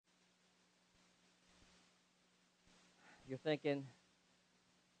you're thinking,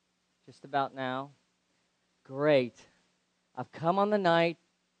 just about now, great. I've come on the night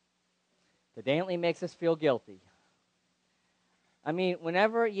that Antley makes us feel guilty. I mean,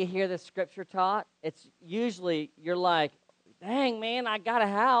 whenever you hear the scripture taught, it's usually, you're like, dang, man, I got a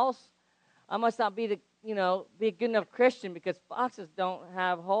house. I must not be be a good enough Christian because foxes don't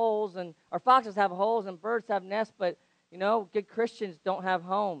have holes, or foxes have holes and birds have nests, but, good Christians don't have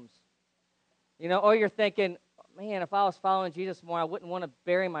homes. Or you're thinking, man, if I was following Jesus more, I wouldn't want to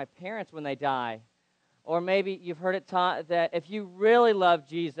bury my parents when they die. Or maybe you've heard it taught that if you really love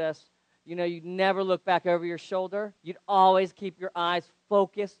Jesus, you'd never look back over your shoulder. You'd always keep your eyes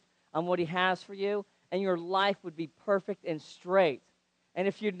focused on what he has for you, and your life would be perfect and straight. And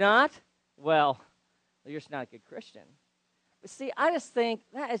if you're not, well, you're just not a good Christian. But see, I just think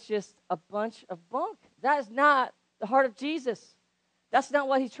that is just a bunch of bunk. That is not the heart of Jesus. That's not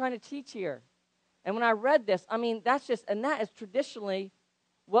what he's trying to teach here. And when I read this, that is traditionally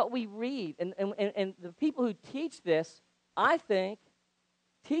what we read. And the people who teach this, I think,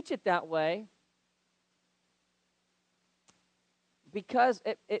 teach it that way because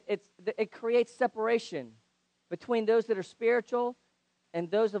it creates separation between those that are spiritual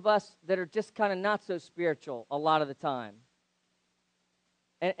and those of us that are just kind of not so spiritual a lot of the time.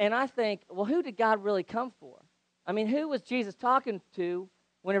 And I think, well, who did God really come for? Who was Jesus talking to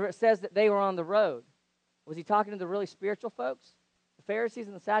whenever it says that they were on the road? Was he talking to the really spiritual folks? The Pharisees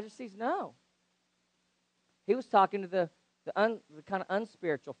and the Sadducees? No. He was talking to the kind of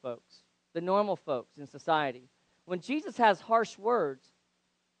unspiritual folks, the normal folks in society. When Jesus has harsh words,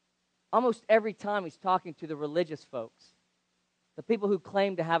 almost every time he's talking to the religious folks, the people who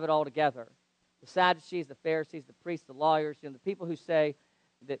claim to have it all together, the Sadducees, the Pharisees, the priests, the lawyers, the people who say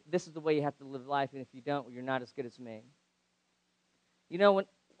that this is the way you have to live life, and if you don't, well, you're not as good as me. When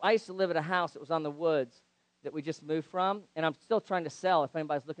I used to live at a house that was on the woods that we just moved from, and I'm still trying to sell if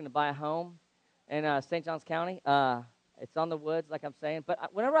anybody's looking to buy a home in St. Johns County. It's on the woods, like I'm saying.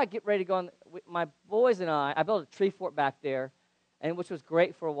 But whenever I get ready to go on, my boys and I built a tree fort back there, and which was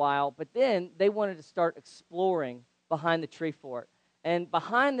great for a while. But then they wanted to start exploring behind the tree fort. And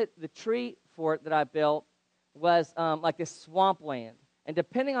behind the tree fort that I built was like this swampland. And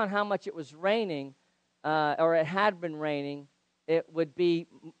depending on how much it was raining, or it had been raining, it would be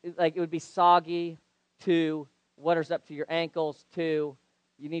soggy to water's up to your ankles to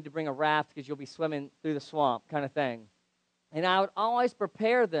you need to bring a raft because you'll be swimming through the swamp kind of thing. And I would always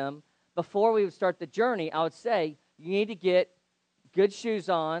prepare them before we would start the journey. I would say, you need to get good shoes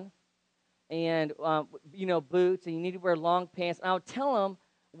on and, boots, and you need to wear long pants. And I would tell them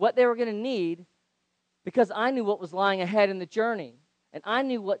what they were going to need because I knew what was lying ahead in the journey. And I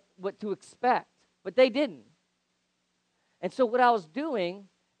knew what to expect, but they didn't. And so what I was doing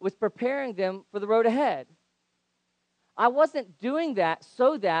was preparing them for the road ahead. I wasn't doing that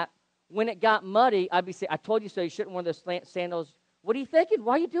so that when it got muddy, I'd be saying, I told you so, you shouldn't wear those sandals. What are you thinking?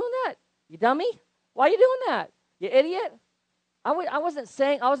 Why are you doing that? You dummy? Why are you doing that? You idiot? I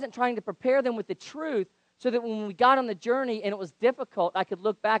wasn't trying to prepare them with the truth so that when we got on the journey and it was difficult, I could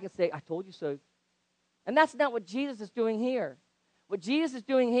look back and say, I told you so. And that's not what Jesus is doing here. What Jesus is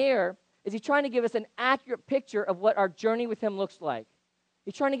doing here is he's trying to give us an accurate picture of what our journey with him looks like.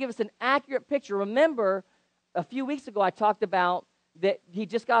 He's trying to give us an accurate picture. Remember, a few weeks ago I talked about that he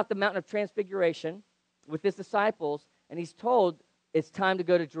just got off the mountain of transfiguration with his disciples, and he's told it's time to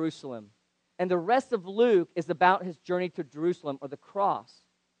go to Jerusalem. And the rest of Luke is about his journey to Jerusalem or the cross.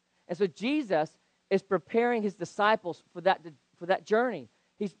 And so Jesus is preparing his disciples for that journey.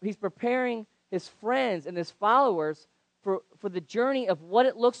 He's preparing his friends and his followers for the journey of what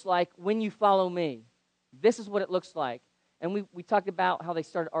it looks like when you follow me. This is what it looks like. And we talked about how they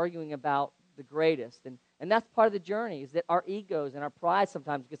started arguing about the greatest. And that's part of the journey, is that our egos and our pride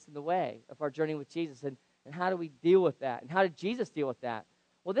sometimes gets in the way of our journey with Jesus. And how do we deal with that? And how did Jesus deal with that?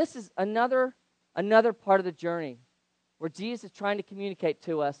 Well, this is another part of the journey where Jesus is trying to communicate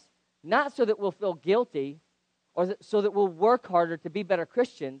to us, not so that we'll feel guilty or so that we'll work harder to be better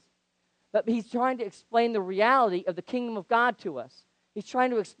Christians, but he's trying to explain the reality of the kingdom of God to us. He's trying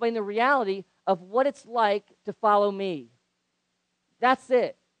to explain the reality of what it's like to follow me. That's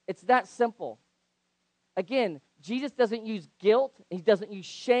it. It's that simple. Again, Jesus doesn't use guilt. He doesn't use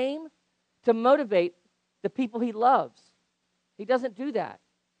shame to motivate the people he loves. He doesn't do that.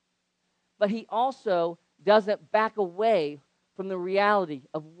 But he also doesn't back away from the reality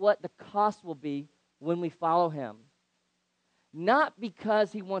of what the cost will be when we follow him. Not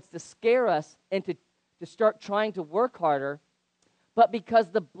because he wants to scare us into to start trying to work harder, but because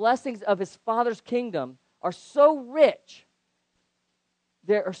the blessings of his Father's kingdom are so rich.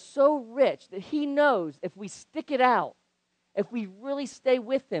 They are so rich that he knows if we stick it out if we really stay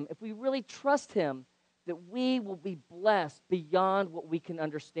with him, if we really trust him, that we will be blessed beyond what we can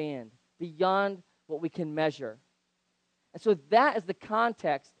understand, beyond what we can measure. And so that is the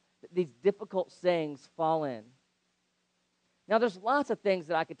context that these difficult sayings fall in. Now, there's lots of things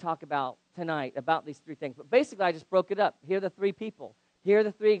that I could talk about tonight about these three things, but basically I just broke it up. Here are the three people. Here are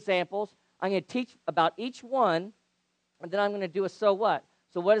the three examples. I'm going to teach about each one, and then I'm going to do a so what.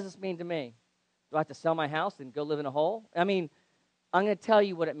 So what does this mean to me? Do I have to sell my house and go live in a hole? I mean, I'm going to tell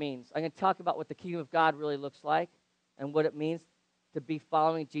you what it means. I'm going to talk about what the kingdom of God really looks like and what it means to be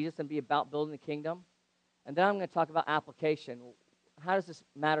following Jesus and be about building the kingdom. And then I'm going to talk about application. How does this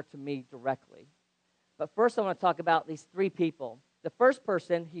matter to me directly? But first I want to talk about these three people. The first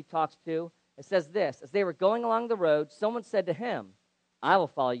person he talks to, it says this: as they were going along the road, someone said to him, I will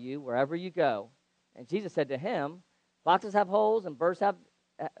follow you wherever you go. And Jesus said to him, foxes have holes and birds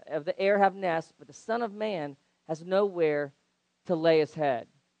of the air have nests, but the Son of Man has nowhere to lay his head.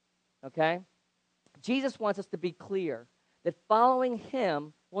 Okay? Jesus wants us to be clear that following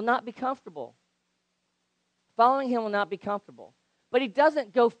him will not be comfortable. Following him will not be comfortable. But he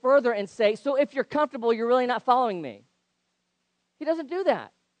doesn't go further and say, so if you're comfortable, you're really not following me. He doesn't do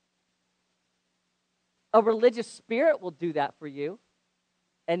that. A religious spirit will do that for you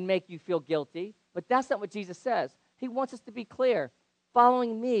and make you feel guilty, but that's not what Jesus says. He wants us to be clear.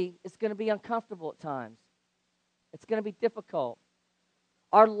 Following me is going to be uncomfortable at times. It's going to be difficult.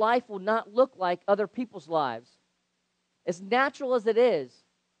 Our life will not look like other people's lives. As natural as it is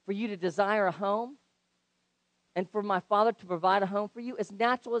for you to desire a home and for my Father to provide a home for you, as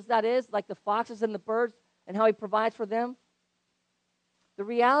natural as that is, like the foxes and the birds and how he provides for them, the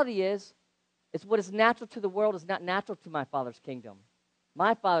reality is what is natural to the world is not natural to my Father's kingdom.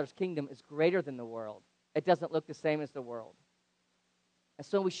 My Father's kingdom is greater than the world. It doesn't look the same as the world. And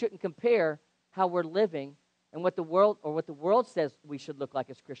so we shouldn't compare how we're living and what the world says we should look like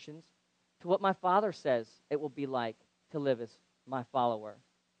as Christians to what my Father says it will be like to live as my follower.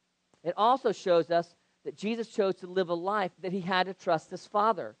 It also shows us that Jesus chose to live a life that he had to trust his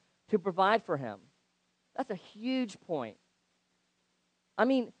Father to provide for him. That's a huge point. I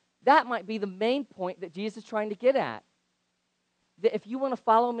mean, that might be the main point that Jesus is trying to get at. That if you want to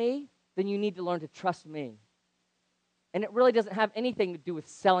follow me, then you need to learn to trust me. And it really doesn't have anything to do with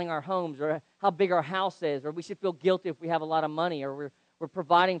selling our homes or how big our house is, or we should feel guilty if we have a lot of money, or we're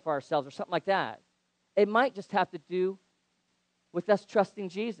providing for ourselves or something like that. It might just have to do with us trusting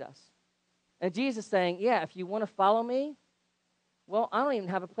Jesus. And Jesus saying, yeah, if you want to follow me, well, I don't even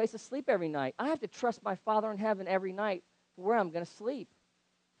have a place to sleep every night. I have to trust my Father in heaven every night for where I'm going to sleep,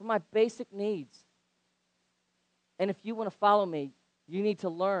 for my basic needs. And if you want to follow me, you need to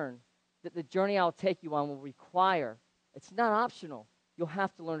learn that the journey I'll take you on will require, it's not optional, you'll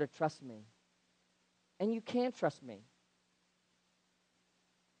have to learn to trust me. And you can trust me.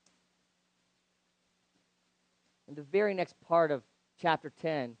 And the very next part of chapter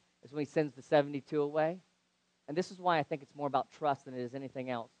 10 is when he sends the 72 away. And this is why I think it's more about trust than it is anything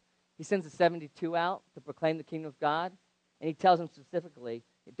else. He sends the 72 out to proclaim the kingdom of God, and he tells them specifically,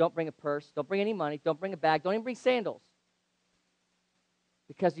 don't bring a purse, don't bring any money, don't bring a bag, don't even bring sandals,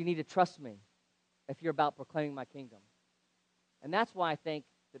 because you need to trust me if you're about proclaiming my kingdom. And that's why I think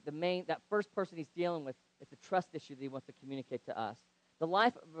that that first person he's dealing with is the trust issue that he wants to communicate to us. The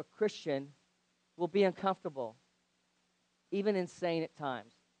life of a Christian will be uncomfortable, even insane at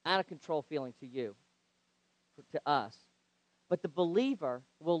times, out of control feeling to you, to us. But the believer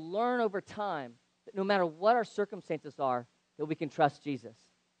will learn over time that no matter what our circumstances are, that we can trust Jesus.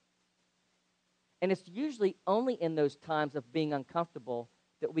 And it's usually only in those times of being uncomfortable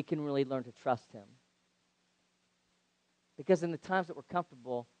that we can really learn to trust him. Because in the times that we're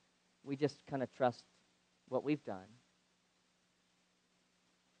comfortable, we just kind of trust what we've done.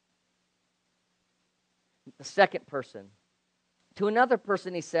 The second person. To another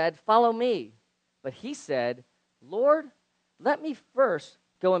person he said, follow me. But he said, Lord, let me first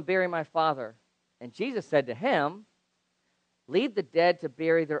go and bury my father. And Jesus said to him, leave the dead to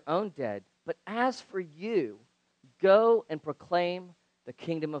bury their own dead. But as for you, go and proclaim the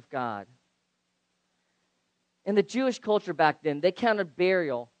kingdom of God. In the Jewish culture back then, they counted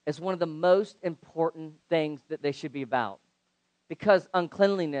burial as one of the most important things that they should be about, because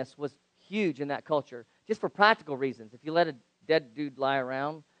uncleanliness was huge in that culture, just for practical reasons. If you let a dead dude lie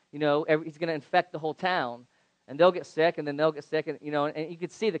around, he's going to infect the whole town, and they'll get sick, and then they'll get sick, and you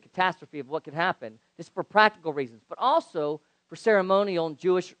could see the catastrophe of what could happen, just for practical reasons, but also for ceremonial and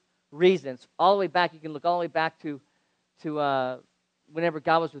Jewish reasons. All the way back, you can look all the way back to whenever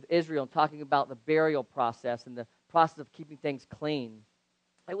God was with Israel and talking about the burial process and the process of keeping things clean.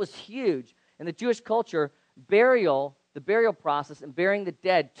 It was huge. In the Jewish culture, burial the burial process and burying the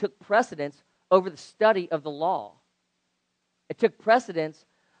dead took precedence over the study of the law. It took precedence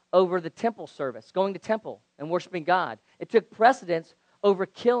over the temple service, going to temple and worshiping God. It took precedence over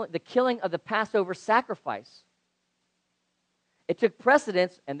the killing of the Passover sacrifice. It took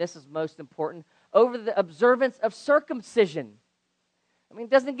precedence, and this is most important, over the observance of circumcision. I mean, it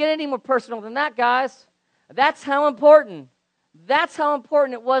doesn't get any more personal than that, guys. That's how important. That's how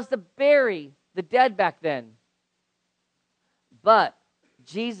important it was to bury the dead back then. But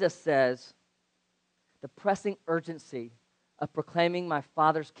Jesus says the pressing urgency of proclaiming my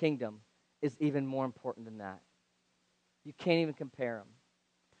Father's kingdom is even more important than that. You can't even compare them.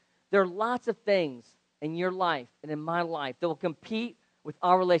 There are lots of things in your life and in my life that will compete with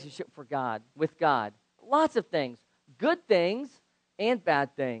our relationship with God. Lots of things, good things and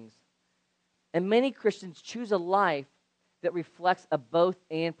bad things. And many Christians choose a life that reflects a both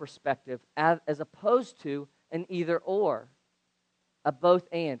and perspective as opposed to an either or. A both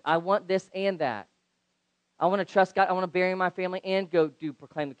and. I want this and that. I want to trust God. I want to bury my family and go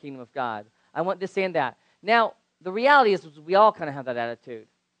proclaim the kingdom of God. I want this and that. Now, the reality is we all kind of have that attitude.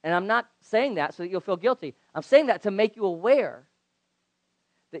 And I'm not saying that so that you'll feel guilty. I'm saying that to make you aware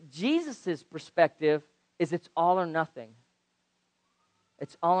that Jesus' perspective is it's all or nothing.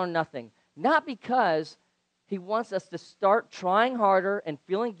 It's all or nothing. Not because he wants us to start trying harder and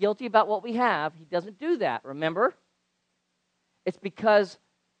feeling guilty about what we have. He doesn't do that, remember? It's because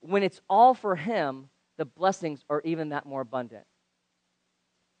when it's all for him, the blessings are even that more abundant.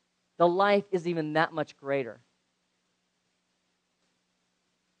 The life is even that much greater.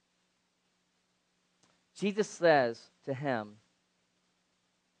 Jesus says to him,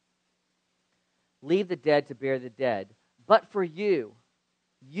 leave the dead to bury the dead. But for you,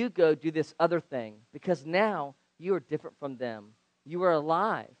 you go do this other thing, because now you are different from them. You are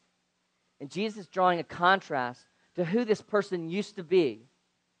alive. And Jesus is drawing a contrast to who this person used to be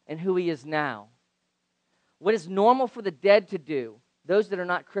and who he is now. What is normal for the dead to do, those that are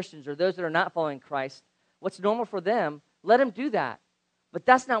not Christians or those that are not following Christ, what's normal for them, let them do that. But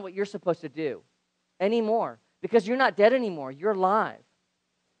that's not what you're supposed to do anymore, because you're not dead anymore. You're alive.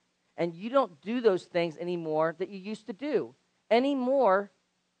 And you don't do those things anymore that you used to do, any more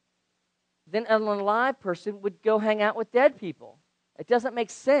than an alive person would go hang out with dead people. It doesn't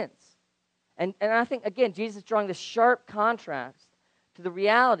make sense. And I think, again, Jesus is drawing this sharp contrast to the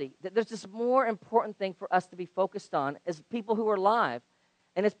reality that there's this more important thing for us to be focused on as people who are alive,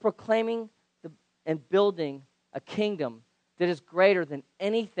 and it's proclaiming and building a kingdom that is greater than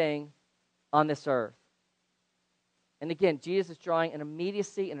anything on this earth. And again, Jesus is drawing an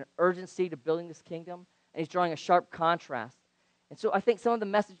immediacy and an urgency to building this kingdom, and he's drawing a sharp contrast. And so I think some of the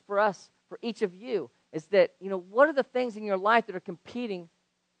message for us, for each of you, is that, what are the things in your life that are competing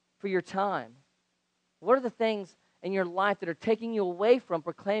for your time? What are the things in your life that are taking you away from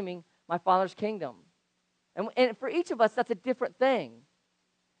proclaiming my Father's kingdom? And for each of us, that's a different thing.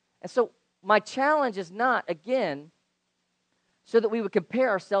 And so my challenge is not, again, so that we would compare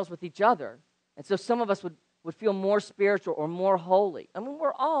ourselves with each other. And so some of us would feel more spiritual or more holy. I mean,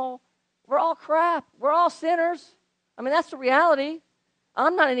 we're all crap. We're all sinners. I mean, that's the reality.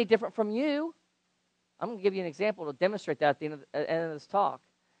 I'm not any different from you. I'm going to give you an example to demonstrate that at the end of this talk.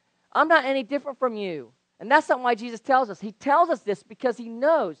 I'm not any different from you. And that's not why Jesus tells us. He tells us this because he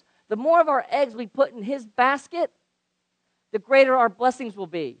knows the more of our eggs we put in his basket, the greater our blessings will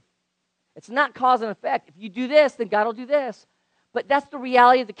be. It's not cause and effect. If you do this, then God will do this. But that's the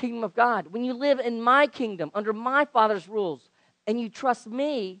reality of the kingdom of God. When you live in my kingdom, under my Father's rules, and you trust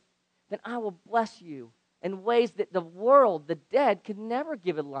me, then I will bless you in ways that the world, the dead, could never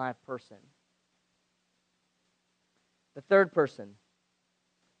give a live person. The third person,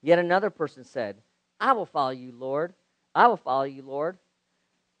 yet another person said, I will follow you, Lord. I will follow you, Lord.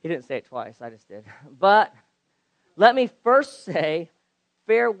 He didn't say it twice, I just did. But let me first say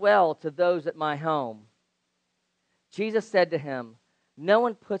farewell to those at my home. Jesus said to him, no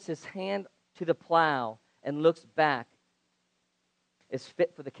one puts his hand to the plow and looks back is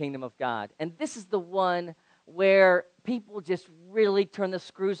fit for the kingdom of God. And this is the one where people just really turn the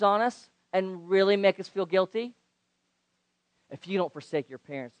screws on us and really make us feel guilty. If you don't forsake your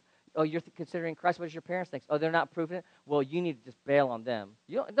parents. Oh, you're considering Christ. What does your parents think? Oh, they're not proving it? Well, you need to just bail on them.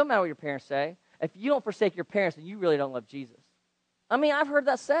 It don't matter what your parents say. If you don't forsake your parents, then you really don't love Jesus. I mean, I've heard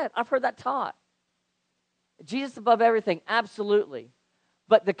that said. I've heard that taught. Jesus above everything, absolutely.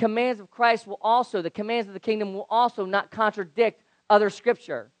 But the commands of Christ the commands of the kingdom will also not contradict other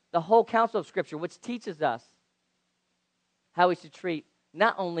Scripture, the whole counsel of Scripture, which teaches us how we should treat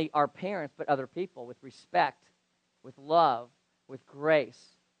not only our parents, but other people with respect, with love, with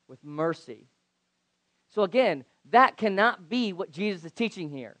grace, with mercy. So again, that cannot be what Jesus is teaching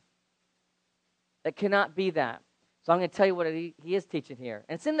here. That cannot be that. So I'm going to tell you what he is teaching here.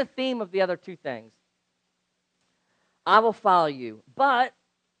 And it's in the theme of the other two things. I will follow you, but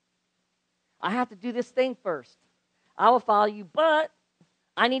I have to do this thing first. I will follow you, but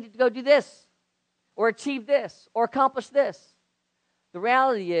I need to go do this, or achieve this, or accomplish this. The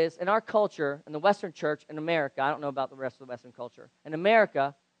reality is, in our culture, in the Western church, in America, I don't know about the rest of the Western culture. In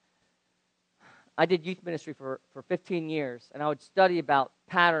America, I did youth ministry for 15 years, and I would study about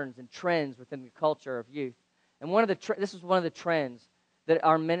patterns and trends within the culture of youth. And this was one of the trends that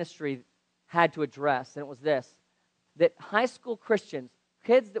our ministry had to address, and it was this, that high school Christians,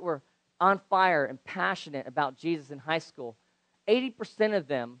 kids that were on fire and passionate about Jesus in high school, 80% of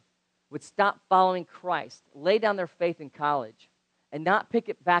them would stop following Christ, lay down their faith in college, and not pick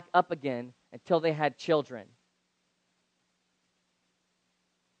it back up again until they had children.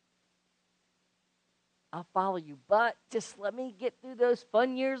 I'll follow you, but just let me get through those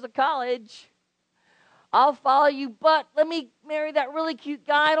fun years of college. I'll follow you, but let me marry that really cute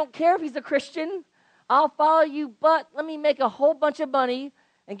guy. I don't care if he's a Christian. I'll follow you, but let me make a whole bunch of money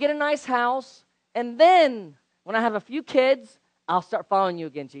and get a nice house. And then, when I have a few kids, I'll start following you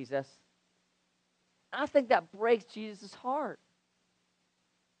again, Jesus. I think that breaks Jesus' heart.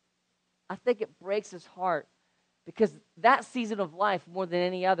 I think it breaks his heart because that season of life, more than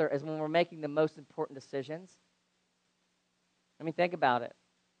any other, is when we're making the most important decisions. I mean, think about it.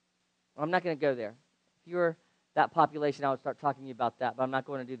 I'm not going to go there. If you were that population, I would start talking to you about that, but I'm not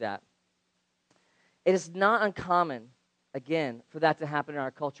going to do that. It is not uncommon, again, for that to happen in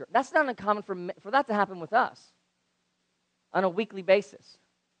our culture. That's not uncommon for that to happen with us on a weekly basis.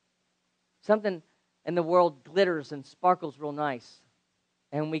 Something in the world glitters and sparkles real nice,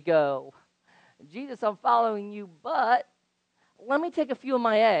 and we go, Jesus, I'm following you, but let me take a few of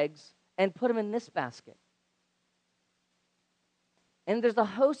my eggs and put them in this basket. And there's a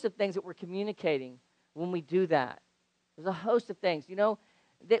host of things that we're communicating when we do that. There's a host of things,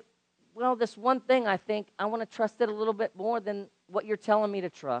 this one thing I think, I want to trust it a little bit more than what you're telling me to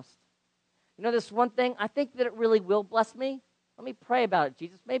trust. This one thing, I think that it really will bless me. Let me pray about it,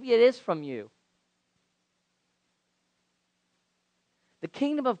 Jesus. Maybe it is from you. The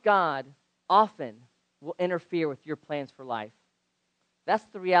kingdom of God often will interfere with your plans for life. That's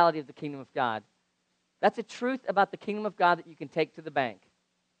the reality of the kingdom of God. That's a truth about the kingdom of God that you can take to the bank.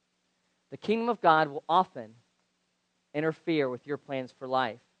 The kingdom of God will often interfere with your plans for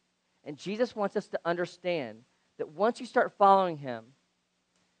life. And Jesus wants us to understand that once you start following him,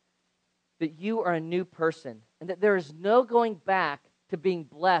 that you are a new person and that there is no going back to being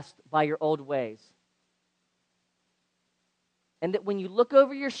blessed by your old ways. And that when you look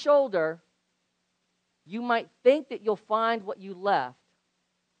over your shoulder, you might think that you'll find what you left,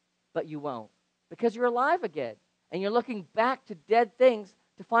 but you won't. Because you're alive again, and you're looking back to dead things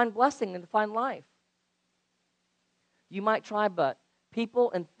to find blessing and to find life. You might try, but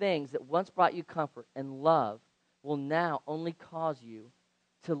people and things that once brought you comfort and love will now only cause you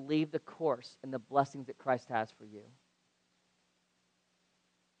to leave the course and the blessings that Christ has for you.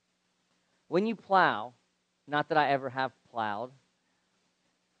 When you plow, not that I ever have plowed,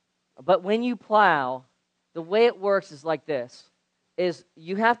 but when you plow, the way it works is like this, is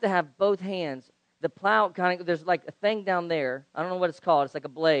you have to have both hands. The plow there's like a thing down there. I don't know what it's called. It's like a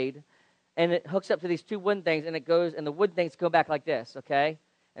blade. And it hooks up to these two wooden things, and the wood things go back like this, okay?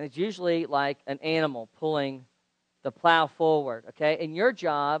 And it's usually like an animal pulling the plow forward, okay? And your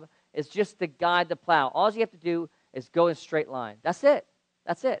job is just to guide the plow. All you have to do is go in a straight line. That's it.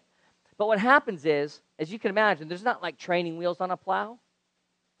 That's it. But what happens is, as you can imagine, there's not like training wheels on a plow,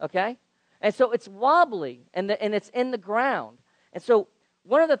 okay? And so it's wobbly, and it's in the ground. And so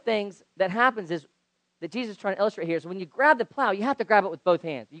one of the things that happens is, that Jesus is trying to illustrate here, is when you grab the plow, you have to grab it with both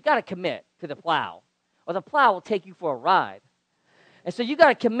hands. You got to commit to the plow, or the plow will take you for a ride. And so you got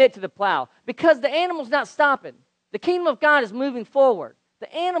to commit to the plow, because the animal's not stopping. The kingdom of God is moving forward. The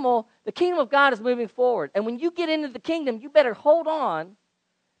kingdom of God is moving forward. And when you get into the kingdom, you better hold on,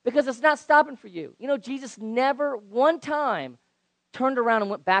 because it's not stopping for you. Jesus never one time turned around and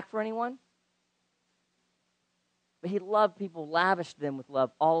went back for anyone. But he loved people, lavished them with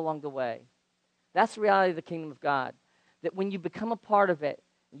love all along the way. That's the reality of the kingdom of God. That when you become a part of it,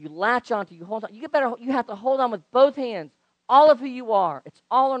 you latch onto, you hold on, you have to hold on with both hands, all of who you are. It's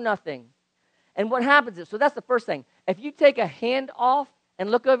all or nothing. And what happens is, so that's the first thing. If you take a hand off and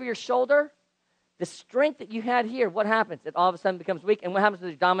look over your shoulder, the strength that you had here, what happens? It all of a sudden becomes weak. And what happens to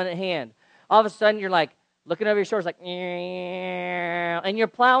the dominant hand? All of a sudden you're like, looking over your shoulders like, and you're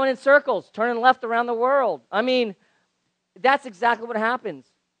plowing in circles, turning left around the world. I mean, that's exactly what happens.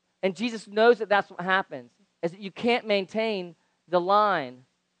 And Jesus knows that that's what happens, is that you can't maintain the line.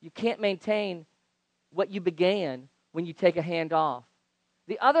 You can't maintain what you began when you take a hand off.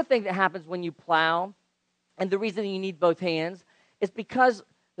 The other thing that happens when you plow, and the reason you need both hands, is because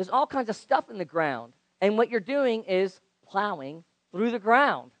there's all kinds of stuff in the ground. And what you're doing is plowing through the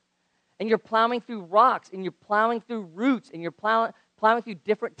ground. And you're plowing through rocks, and you're plowing through roots, and you're plowing through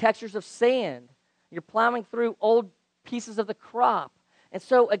different textures of sand. You're plowing through old pieces of the crop. And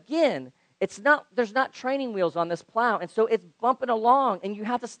so, again, there's not training wheels on this plow, and so it's bumping along, and you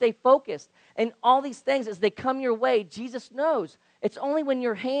have to stay focused. And all these things, as they come your way, Jesus knows. It's only when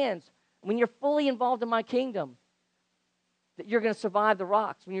your hands, when you're fully involved in my kingdom, that you're going to survive the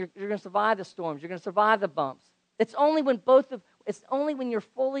rocks, when you're going to survive the storms, you're going to survive the bumps. It's only when you're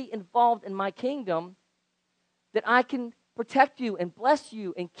fully involved in my kingdom that I can protect you and bless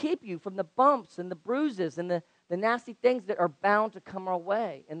you and keep you from the bumps and the bruises and the nasty things that are bound to come our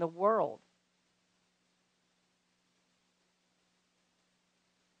way in the world.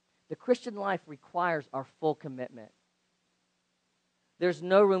 The Christian life requires our full commitment. There's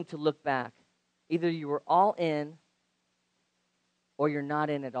no room to look back. Either you were all in or you're not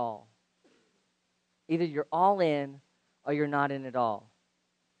in at all. Either you're all in or you're not in at all.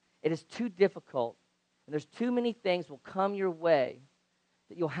 It is too difficult, and there's too many things will come your way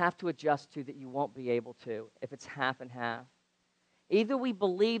that you'll have to adjust to that you won't be able to if it's half and half. Either we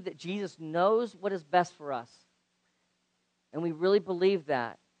believe that Jesus knows what is best for us, and we really believe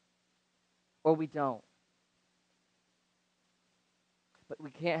that, or we don't. But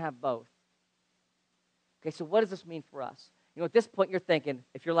we can't have both. Okay, so what does this mean for us? At this point, you're thinking,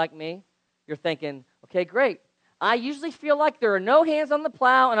 if you're like me, you're thinking, okay, great. I usually feel like there are no hands on the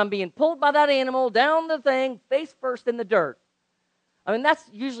plow, and I'm being pulled by that animal down the thing, face first in the dirt. I mean, that's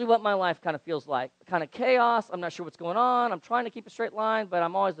usually what my life kind of feels like. Kind of chaos. I'm not sure what's going on. I'm trying to keep a straight line, but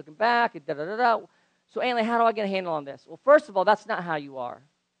I'm always looking back. So, Antley, how do I get a handle on this? Well, first of all, that's not how you are.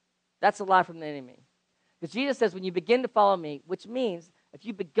 That's a lie from the enemy. Because Jesus says, when you begin to follow me, which means if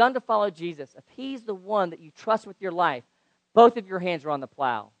you've begun to follow Jesus, if he's the one that you trust with your life, both of your hands are on the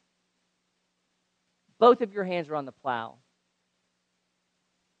plow. Both of your hands are on the plow.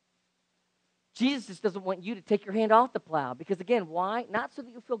 Jesus just doesn't want you to take your hand off the plow. Because again, why? Not so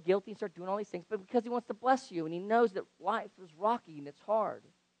that you feel guilty and start doing all these things, but because he wants to bless you, and he knows that life is rocky and it's hard.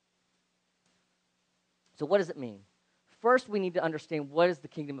 So what does it mean? First, we need to understand what is the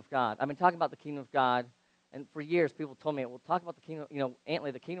kingdom of God. I've been talking about the kingdom of God, and for years people told me, well, talk about the kingdom, Antley,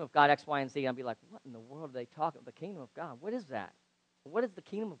 the kingdom of God, X, Y, and Z. And I'd be like, what in the world are they talking about? The kingdom of God? What is that? What is the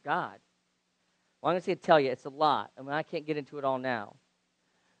kingdom of God? Well, I'm going to tell you, it's a lot. I mean, I can't get into it all now.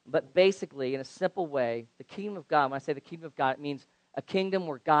 But basically, in a simple way, the kingdom of God, when I say the kingdom of God, it means a kingdom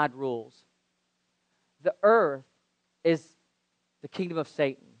where God rules. The earth is the kingdom of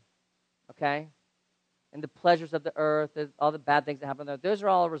Satan, okay? And the pleasures of the earth, all the bad things that happen there, those are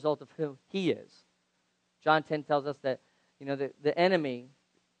all a result of who he is. John 10 tells us that, the enemy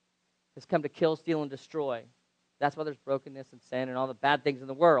has come to kill, steal, and destroy. That's why there's brokenness and sin and all the bad things in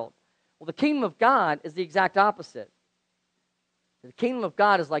the world. Well, the kingdom of God is the exact opposite. The kingdom of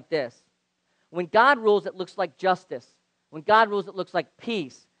God is like this. When God rules, it looks like justice. When God rules, it looks like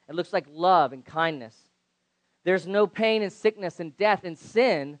peace. It looks like love and kindness. There's no pain and sickness and death and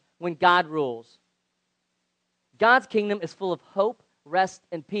sin when God rules. God's kingdom is full of hope, rest,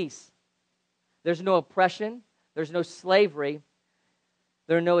 and peace. There's no oppression. There's no slavery.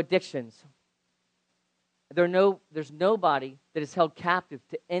 There are no addictions. There's nobody that is held captive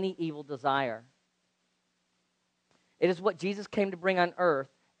to any evil desire. It is what Jesus came to bring on earth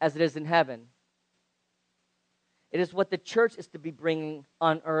as it is in heaven. It is what the church is to be bringing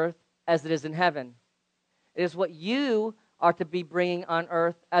on earth as it is in heaven. It is what you are to be bringing on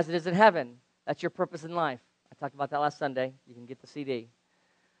earth as it is in heaven. That's your purpose in life. I talked about that last Sunday. You can get the CD.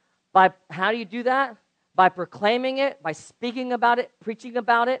 How do you do that? By proclaiming it, by speaking about it, preaching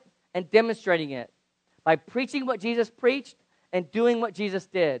about it, and demonstrating it. By preaching what Jesus preached and doing what Jesus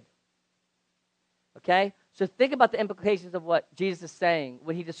did. Okay? So think about the implications of what Jesus is saying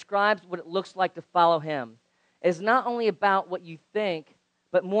when he describes what it looks like to follow him. It's not only about what you think,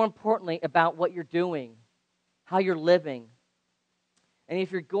 but more importantly, about what you're doing, how you're living. And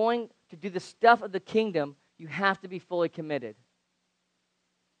if you're going to do the stuff of the kingdom, you have to be fully committed.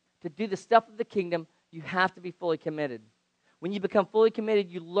 To do the stuff of the kingdom, you have to be fully committed. When you become fully committed,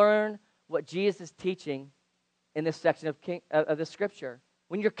 you learn what Jesus is teaching in this section of the scripture.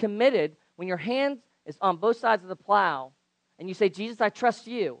 When you're committed, when your hand is on both sides of the plow, and you say, Jesus, I trust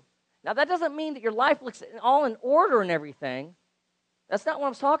you. Now, that doesn't mean that your life looks all in order and everything. That's not what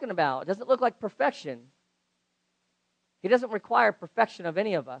I'm talking about. It doesn't look like perfection. He doesn't require perfection of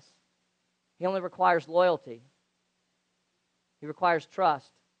any of us. He only requires loyalty. He requires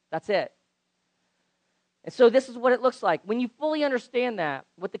trust. That's it. And so this is what it looks like. When you fully understand that,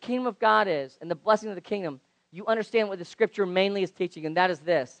 what the kingdom of God is and the blessing of the kingdom, you understand what the scripture mainly is teaching, and that is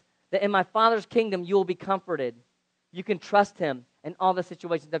this, that in my Father's kingdom you will be comforted. You can trust him in all the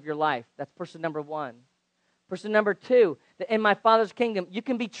situations of your life. That's person number one. Person number two, that in my Father's kingdom you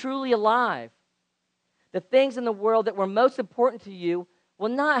can be truly alive. The things in the world that were most important to you will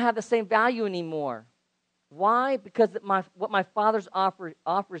not have the same value anymore. Why? Because what my Father's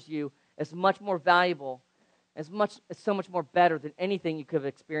offers you is much more valuable, is so much more better than anything you could have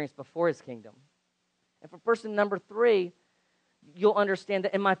experienced before his kingdom. And for person number three, you'll understand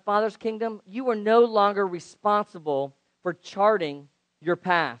that in my Father's kingdom, you are no longer responsible for charting your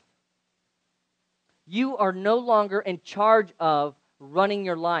path. You are no longer in charge of running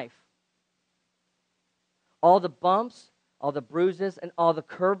your life. All the bumps, all the bruises, and all the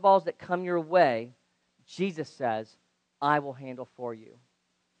curveballs that come your way, Jesus says, I will handle for you.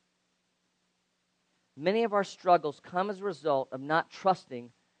 Many of our struggles come as a result of not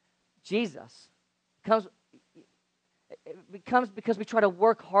trusting Jesus. It becomes because we try to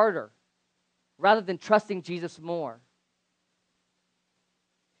work harder rather than trusting Jesus more.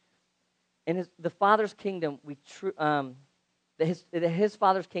 In the Father's kingdom, his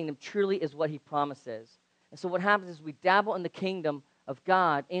Father's kingdom truly is what he promises. And so what happens is we dabble in the kingdom of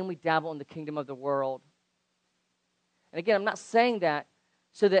God and we dabble in the kingdom of the world. And again, I'm not saying that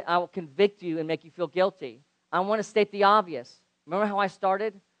so that I will convict you and make you feel guilty. I want to state the obvious. Remember how I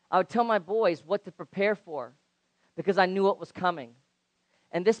started? I would tell my boys what to prepare for because I knew what was coming.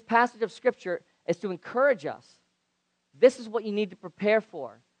 And this passage of Scripture is to encourage us. This is what you need to prepare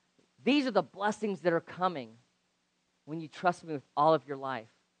for. These are the blessings that are coming when you trust me with all of your life.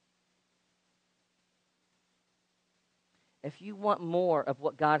 If you want more of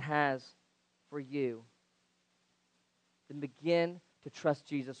what God has for you, then begin to trust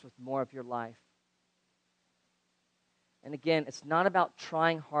Jesus with more of your life. And again, it's not about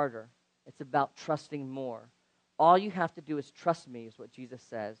trying harder. It's about trusting more. All you have to do is trust me, is what Jesus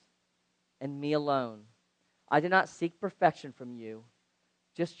says, and me alone. I did not seek perfection from you,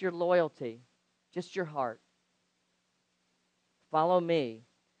 just your loyalty, just your heart. Follow me,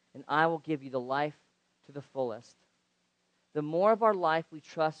 and I will give you the life to the fullest. The more of our life we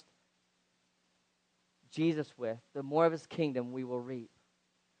trust Jesus with, the more of his kingdom we will reap.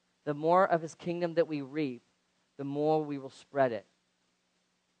 The more of his kingdom that we reap, the more we will spread it.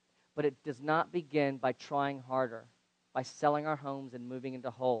 But it does not begin by trying harder, by selling our homes and moving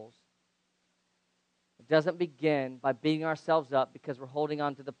into holes. It doesn't begin by beating ourselves up because we're holding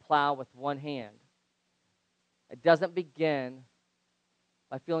on to the plow with one hand. It doesn't begin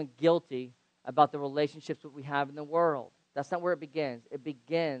by feeling guilty about the relationships that we have in the world. That's not where it begins. It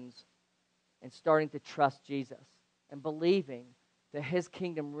begins in starting to trust Jesus and believing that his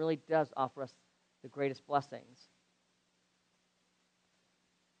kingdom really does offer us the greatest blessings.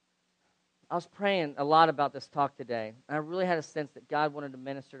 I was praying a lot about this talk today, and I really had a sense that God wanted to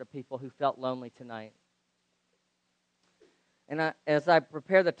minister to people who felt lonely tonight. And as I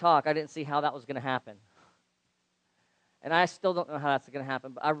prepared the talk, I didn't see how that was going to happen. And I still don't know how that's going to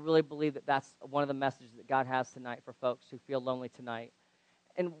happen, but I really believe that that's one of the messages that God has tonight for folks who feel lonely tonight.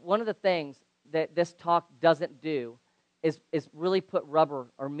 And one of the things that this talk doesn't do is really put rubber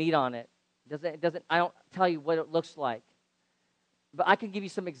or meat on it. I don't tell you what it looks like. But I can give you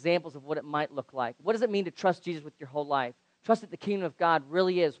some examples of what it might look like. What does it mean to trust Jesus with your whole life? Trust that the kingdom of God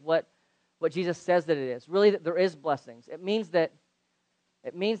really is what Jesus says that it is. Really that there is blessings. It means that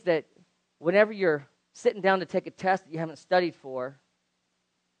whenever you're sitting down to take a test that you haven't studied for,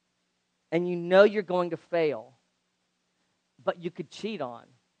 and you know you're going to fail, but you could cheat on,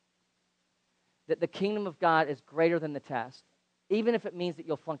 that the kingdom of God is greater than the test, even if it means that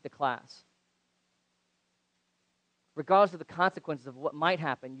you'll flunk the class. Regardless of the consequences of what might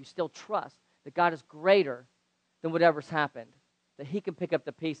happen, you still trust that God is greater than whatever's happened, that he can pick up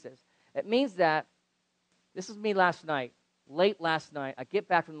the pieces. It means that, this is me late last night, I get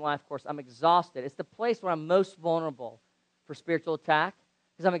back from the life course, I'm exhausted. It's the place where I'm most vulnerable for spiritual attack,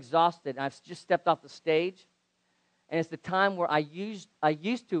 because I'm exhausted, and I've just stepped off the stage, and it's the time where I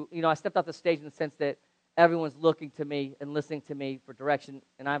stepped off the stage in the sense that everyone's looking to me and listening to me for direction,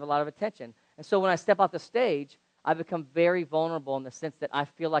 and I have a lot of attention. And so when I step off the stage, I become very vulnerable in the sense that I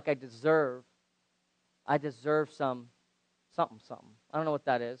feel like I deserve something. I don't know what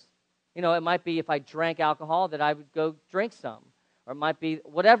that is. It might be if I drank alcohol that I would go drink some. Or it might be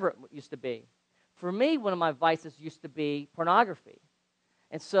whatever it used to be. For me, one of my vices used to be pornography.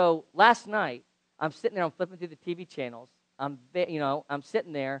 And so last night, I'm sitting there, I'm flipping through the TV channels. I'm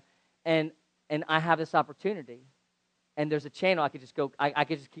sitting there, and I have this opportunity. And there's a channel I could just go, I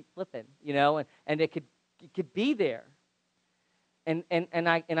could just keep flipping, and it could be there. And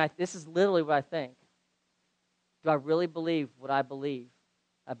I this is literally what I think. Do I really believe what I believe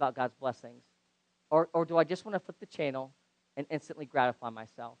about God's blessings? Or do I just want to flip the channel and instantly gratify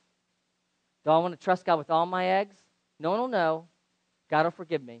myself? Do I want to trust God with all my eggs? No one will know. God will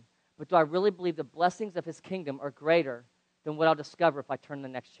forgive me. But do I really believe the blessings of his kingdom are greater than what I'll discover if I turn the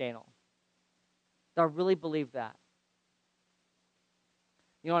next channel? Do I really believe that?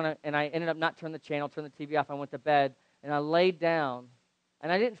 And I ended up not turning the channel, turned the TV off. I went to bed, and I laid down,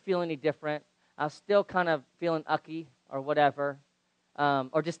 and I didn't feel any different. I was still kind of feeling ucky or whatever,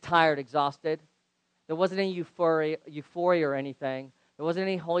 or just tired, exhausted. There wasn't any euphoria or anything. There wasn't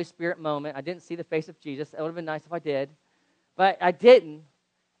any Holy Spirit moment. I didn't see the face of Jesus. It would have been nice if I did. But I didn't.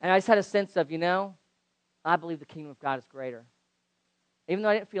 And I just had a sense of, I believe the kingdom of God is greater. Even though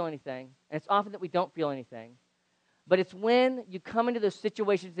I didn't feel anything. And it's often that we don't feel anything. But it's when you come into those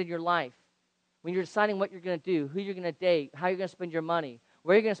situations in your life, when you're deciding what you're going to do, who you're going to date, how you're going to spend your money,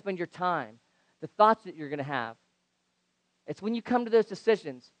 where you're going to spend your time, the thoughts that you're going to have. It's when you come to those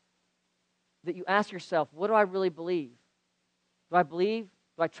decisions that you ask yourself, what do I really believe? Do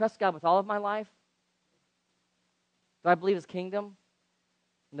I trust God with all of my life? Do I believe his kingdom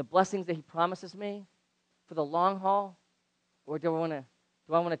and the blessings that he promises me for the long haul? Or do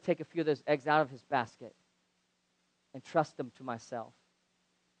I want to take a few of those eggs out of his basket and trust them to myself?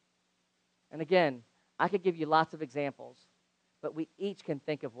 And again, I could give you lots of examples, but we each can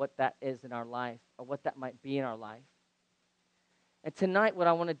think of what that is in our life or what that might be in our life. And tonight what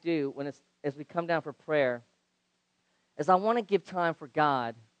I want to do as we come down for prayer is I want to give time for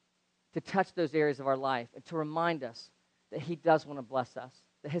God to touch those areas of our life and to remind us that he does want to bless us,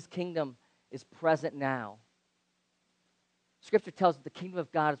 that his kingdom is present now. Scripture tells us the kingdom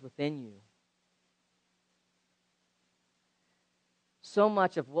of God is within you. So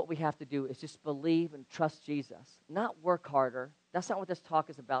much of what we have to do is just believe and trust Jesus, not work harder. That's not what this talk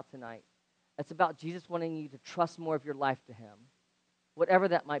is about tonight. It's about Jesus wanting you to trust more of your life to him, whatever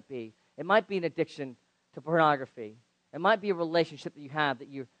that might be. It might be an addiction to pornography. It might be a relationship that you have that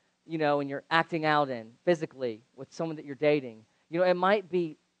and you're acting out in physically with someone that you're dating. It might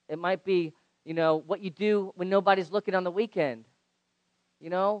be what you do when nobody's looking on the weekend.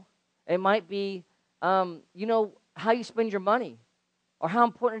 It might be, how you spend your money or how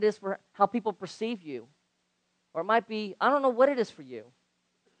important it is for how people perceive you. Or it might be, I don't know what it is for you.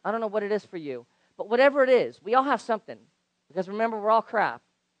 But whatever it is, we all have something. Because remember, we're all crap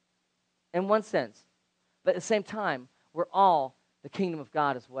in one sense. But at the same time, we're all the kingdom of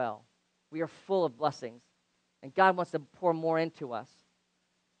God as well. We are full of blessings. And God wants to pour more into us.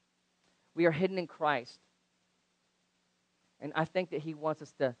 We are hidden in Christ. And I think that he wants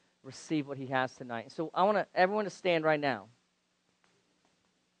us to receive what he has tonight. So I want everyone to stand right now.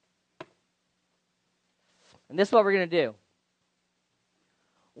 And this is what we're going to do.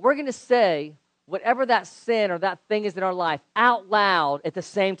 We're going to say whatever that sin or that thing is in our life out loud at the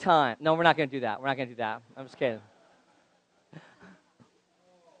same time. No, we're not going to do that. I'm just kidding.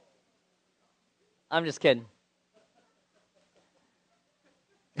 I'm just kidding.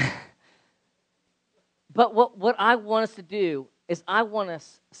 But what I want us to do is I want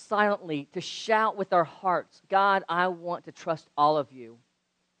us silently to shout with our hearts, God, I want to trust all of you.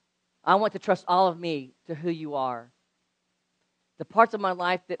 I want to trust all of me to who you are. The parts of my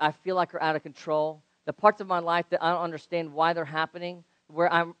life that I feel like are out of control, the parts of my life that I don't understand why they're happening, where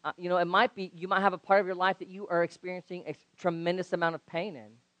it might be, you might have a part of your life that you are experiencing a tremendous amount of pain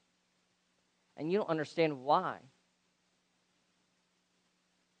in, and you don't understand why.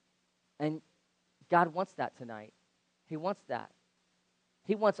 And God wants that tonight. He wants that.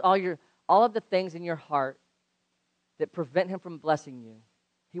 He wants all of the things in your heart that prevent him from blessing you.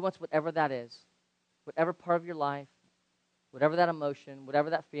 He wants whatever that is, whatever part of your life, whatever that emotion, whatever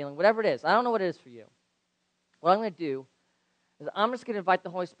that feeling, whatever it is. I don't know what it is for you. What I'm going to do is I'm just going to invite the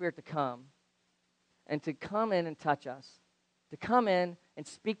Holy Spirit to come and to come in and touch us, to come in and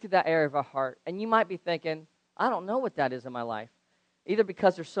speak to that area of our heart. And you might be thinking, I don't know what that is in my life, either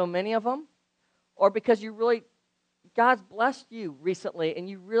because there's so many of them or because God's blessed you recently and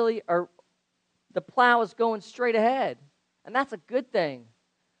you really are, the plow is going straight ahead. And that's a good thing.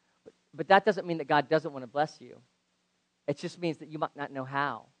 But that doesn't mean that God doesn't want to bless you. It just means that you might not know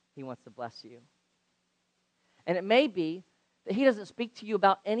how he wants to bless you. And it may be that he doesn't speak to you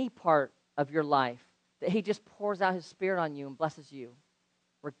about any part of your life, that he just pours out his Spirit on you and blesses you,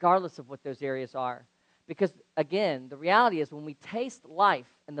 regardless of what those areas are. Because, again, the reality is when we taste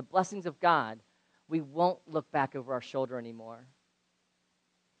life and the blessings of God, we won't look back over our shoulder anymore.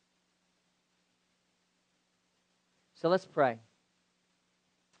 So let's pray.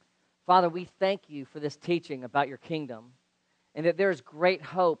 Father, we thank you for this teaching about your kingdom and that there is great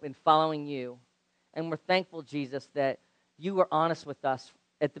hope in following you. And we're thankful, Jesus, that you were honest with us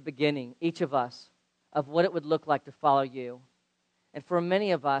at the beginning, each of us, of what it would look like to follow you. And for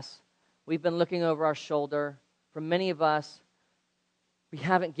many of us, we've been looking over our shoulder. For many of us, we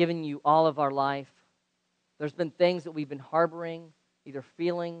haven't given you all of our life. There's been things that we've been harboring, either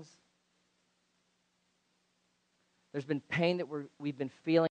feelings. There's been pain that we've been feeling.